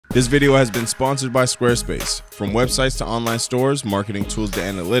This video has been sponsored by Squarespace. From websites to online stores, marketing tools to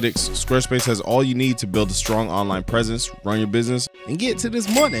analytics, Squarespace has all you need to build a strong online presence, run your business, and get to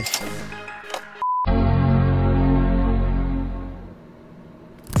this money.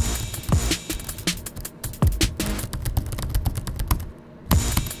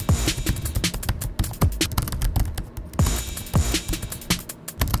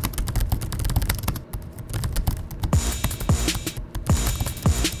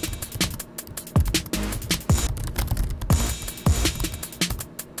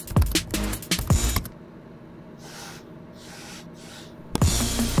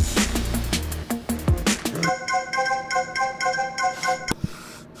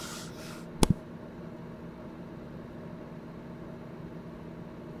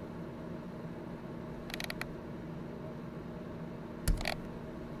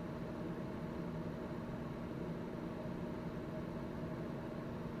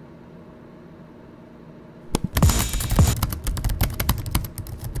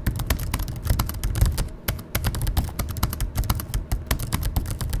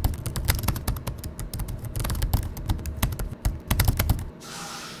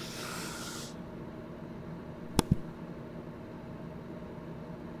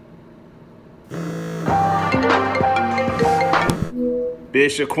 Big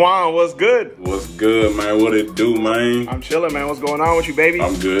Shaquan, what's good? What's good, man? What it do, man? I'm chilling, man. What's going on with you, baby?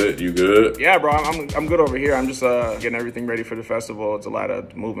 I'm good. You good? Yeah, bro. I'm good over here. I'm just getting everything ready for the festival. It's a lot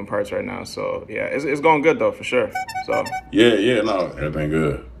of moving parts right now, so yeah, it's going good though, for sure. So yeah, no, everything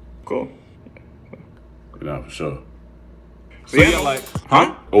good. Cool. No, for sure. So yeah, like,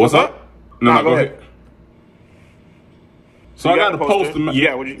 huh? Oh, what's up? No, go ahead. So I got a poster.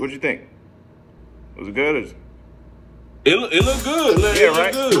 Yeah, what'd you think? Was it good? It look good. Yeah,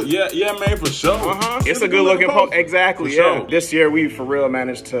 right? Good. Yeah, man, for sure. It's a good looking poster. Exactly, for yeah. Sure. This year we for real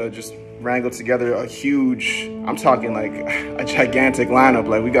managed to just wrangle together a huge, I'm talking like a gigantic lineup.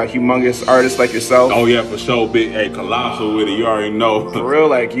 Like we got humongous artists like yourself. Oh yeah, for sure. Big, colossal with it. You already know. For real,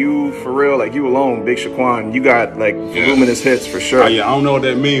 like you alone, Big Shaquan. You got like voluminous hits for sure. Oh, yeah, I don't know what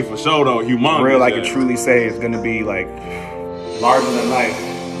that means for sure though. Humongous. For real, I can truly say it's gonna be like larger than life.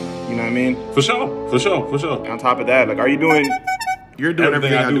 You know what I mean? For sure. On top of that, like, You're doing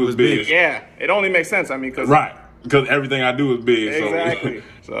everything I do is big. Yeah, it only makes sense. I mean, because everything I do is big. Exactly.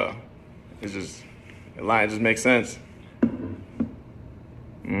 So it's just the line just makes sense.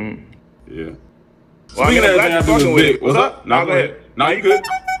 Yeah. Well, I mean, I'm glad you're fucking with it. What's up? No, go ahead. No, you good.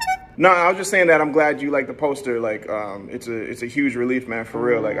 No, I was just saying that I'm glad you like the poster. Like, it's a huge relief, man, for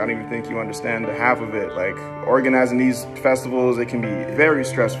real. Like, I don't even think you understand the half of it. Like, organizing these festivals, it can be very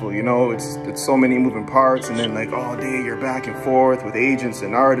stressful, you know? It's so many moving parts, and then like all day you're back and forth with agents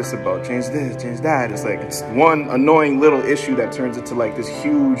and artists about change this, change that. It's like, it's one annoying little issue that turns into like this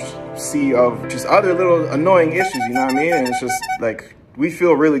huge sea of just other little annoying issues, you know what I mean? And it's just like, we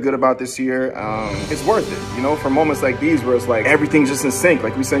feel really good about this year. It's worth it, you know, for moments like these where it's like everything's just in sync.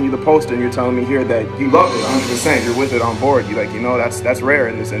 Like we send you the poster and you're telling me here that you love it 100%. You're with it on board. You like, you know, that's rare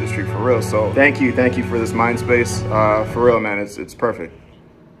in this industry for real. So thank you for this mind space. For real, man, it's perfect.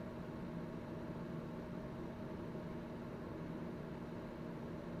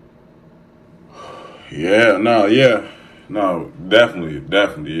 No, definitely,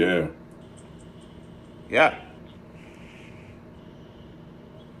 yeah. Yeah.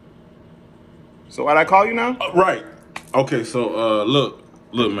 So why'd I call you now? Right. Okay, so look,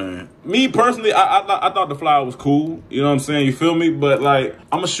 man. Me personally, I thought the flyer was cool. You know what I'm saying? You feel me? But like,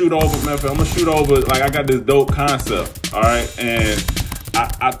 I'ma shoot over. Like, I got this dope concept. All right, and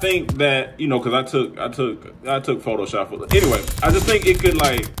I think that, you know, because I took Photoshop for it. Anyway, I just think it could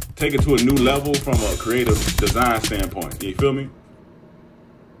like take it to a new level from a creative design standpoint. You feel me?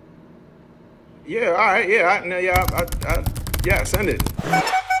 Yeah. All right. Yeah. Send it.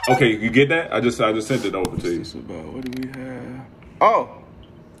 Okay, you get that? I just sent it over to you. What do we have? Oh.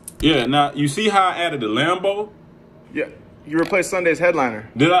 Yeah, now, you see how I added the Lambo? Yeah, you replaced Sunday's headliner.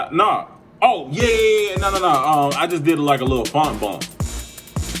 Did I? No. Oh, yeah. No. I just did like a little font bump.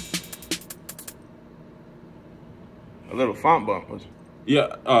 A little font bump was.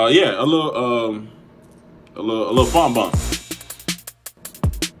 Yeah, a little font bump.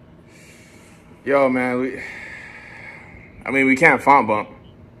 Yo, man, we can't font bump.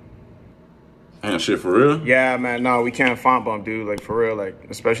 Man, shit, for real? Yeah, man, no, we can't font bump, dude. Like, for real, like,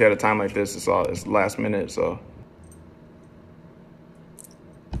 especially at a time like this, it's last minute, so.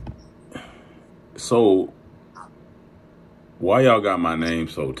 So, why y'all got my name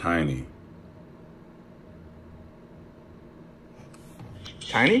so tiny?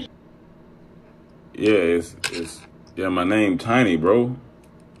 Tiny? Yeah, it's my name Tiny, bro.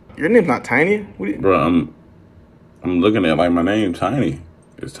 Your name's not Tiny? What do you... Bro, I'm looking at like my name Tiny.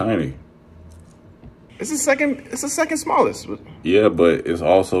 It's Tiny. It's the second smallest. Yeah, but it's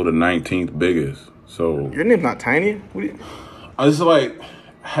also the 19th biggest. So your name's not Tiny? What do you... It's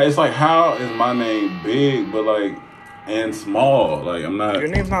like how is my name big but like and small? Like I'm not. Your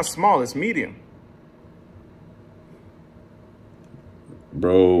name's not small, it's medium.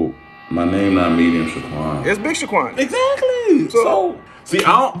 Bro, my name not medium, Shaquan. It's Big Shaquan. Exactly. So see,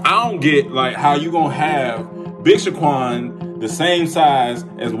 I don't get like how you gonna have Big Shaquan the same size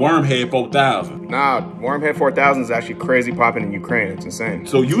as Wormhead 4000. Nah, Wormhead 4000 is actually crazy popping in Ukraine. It's insane.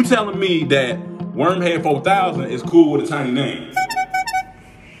 So you telling me that Wormhead 4000 is cool with a tiny name?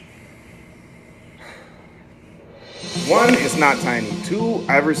 One, it's not tiny. Two,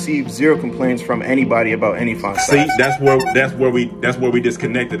 I've received 0 complaints from anybody about any font size. See, that's where we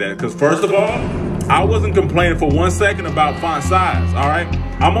disconnected at. Because first of all, I wasn't complaining for 1 second about font size. All right,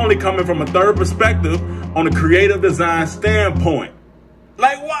 I'm only coming from a third perspective on a creative design standpoint.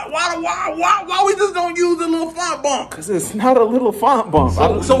 Like, why we just don't use a little font bump? Because it's not a little font bump.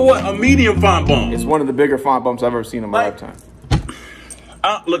 So what? A medium font bump? It's one of the bigger font bumps I've ever seen in my lifetime.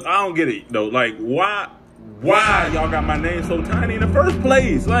 Look, I don't get it though. Like, why y'all got my name so tiny in the first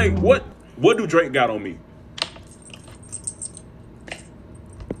place? Like, what do Drake got on me?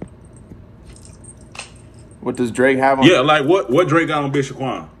 What does Drake have on? Yeah, like what Drake got on Big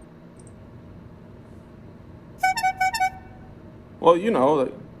Shaquan? Well, you know,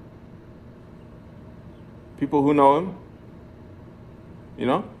 like, people who know him, you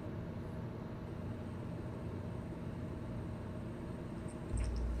know?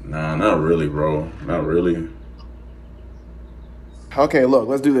 Nah, not really, bro. Not really. Okay, look,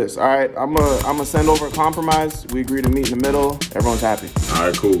 let's do this. All right, I'm gonna send over a compromise. We agree to meet in the middle. Everyone's happy. All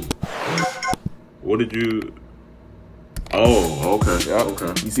right, cool. What did you? Oh, okay. Yep.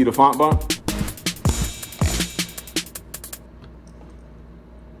 Okay. You see the font bump?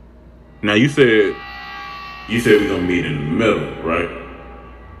 Now you said we're gonna meet in the middle, right?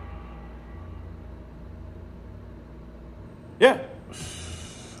 Yeah.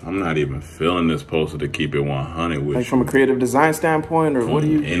 I'm not even feeling this poster to keep it 100 with Like you. from a creative design standpoint, or what do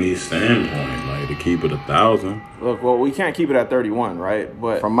you? Any standpoint, like to keep it 1,000. Look, well, we can't keep it at 31, right?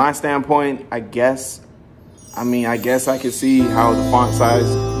 But from my standpoint, I guess I could see how the font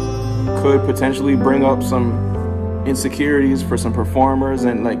size could potentially bring up some insecurities for some performers,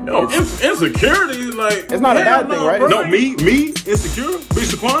 and like insecurity, like it's not a bad thing, right? No, me insecure, Big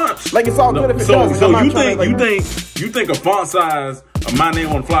Shaquan. Like it's all good if it does. So you think a font size of my name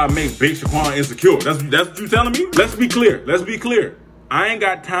on the fly makes Big Shaquan insecure? That's what you telling me? Let's be clear. I ain't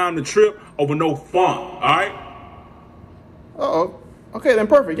got time to trip over no font. All right. Okay, then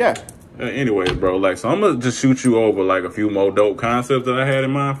perfect. Yeah. Anyways, bro, like, so I'm gonna just shoot you over like a few more dope concepts that I had in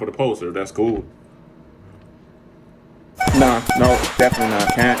mind for the poster. That's cool. Nah, no, definitely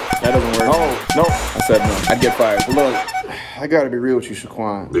not. Can't. That doesn't work. No. I said no. I'd get fired. But look, I gotta be real with you,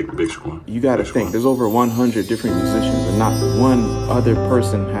 Shaquan. Big Shaquan. You gotta think, there's over 100 different musicians, and not one other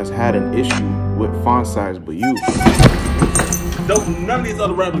person has had an issue with font size but you. None of these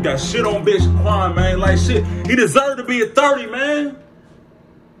other rappers got shit on Big Shaquan, man. Like, shit, he deserved to be at 30, man.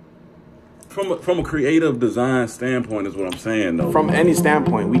 From a creative design standpoint is what I'm saying, though. From any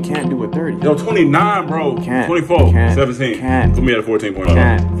standpoint, we can't do a 30. Yo, 29, bro. Can't. 24. Can't. 17. Can't. Put me at a 14.5.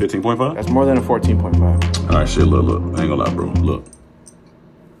 Can't. 15.5? That's more than a 14.5. All right, shit, look. I ain't gonna lie, bro. Look.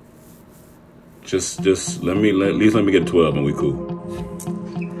 Just at least let me get a 12 and we cool.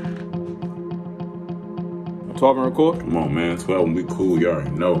 12 and we're cool? Come on, man. 12 and we cool. You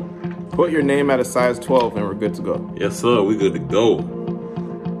already know. Put your name at a size 12 and we're good to go. Yes, sir. We good to go.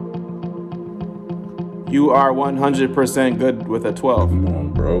 You are 100% good with a 12. Come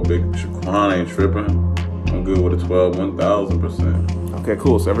on, bro. Big Shaquan ain't tripping. I'm good with a 12, 1,000%. Okay,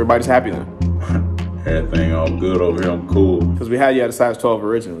 cool. So everybody's happy then. Everything all good over here. I'm cool. Because we had you at a size 12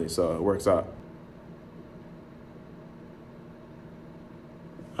 originally, so it works out.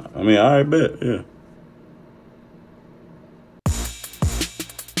 I mean, I bet, yeah.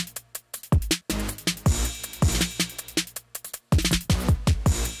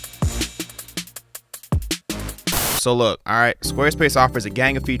 So look, all right, Squarespace offers a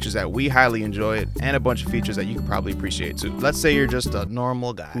gang of features that we highly enjoyed and a bunch of features that you could probably appreciate too. Let's say you're just a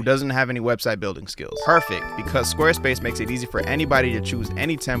normal guy who doesn't have any website building skills. Perfect, because Squarespace makes it easy for anybody to choose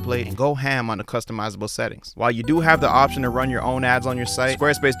any template and go ham on the customizable settings. While you do have the option to run your own ads on your site,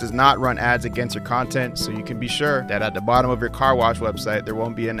 Squarespace does not run ads against your content, so you can be sure that at the bottom of your car wash website, there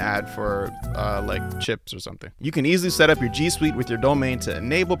won't be an ad for like chips or something. You can easily set up your G Suite with your domain to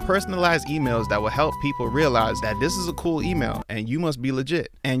enable personalized emails that will help people realize that this this is a cool email and you must be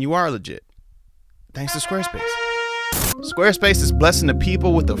legit. And you are legit. Thanks to Squarespace. Squarespace is blessing the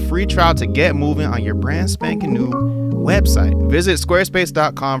people with a free trial to get moving on your brand spanking new website. Visit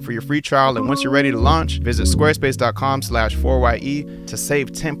squarespace.com for your free trial, and once you're ready to launch, visit squarespace.com/4YE to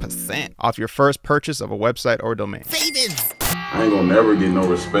save 10% off your first purchase of a website or domain. Savings! I ain't gonna never get no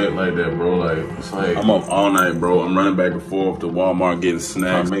respect like that, bro. Like, it's like, I'm up all night, bro. I'm running back and forth to Walmart getting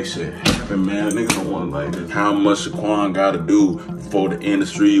snacks. I make shit happen, man. Niggas don't want like this. How much Shaquan gotta do for the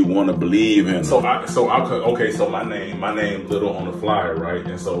industry you wanna believe in? So my name little on the flyer, right?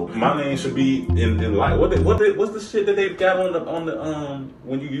 And so my name should be in like, what's the shit that they've got on the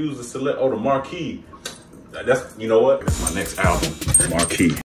when you use the select, the marquee? That's, you know what? It's my next album, Marquee.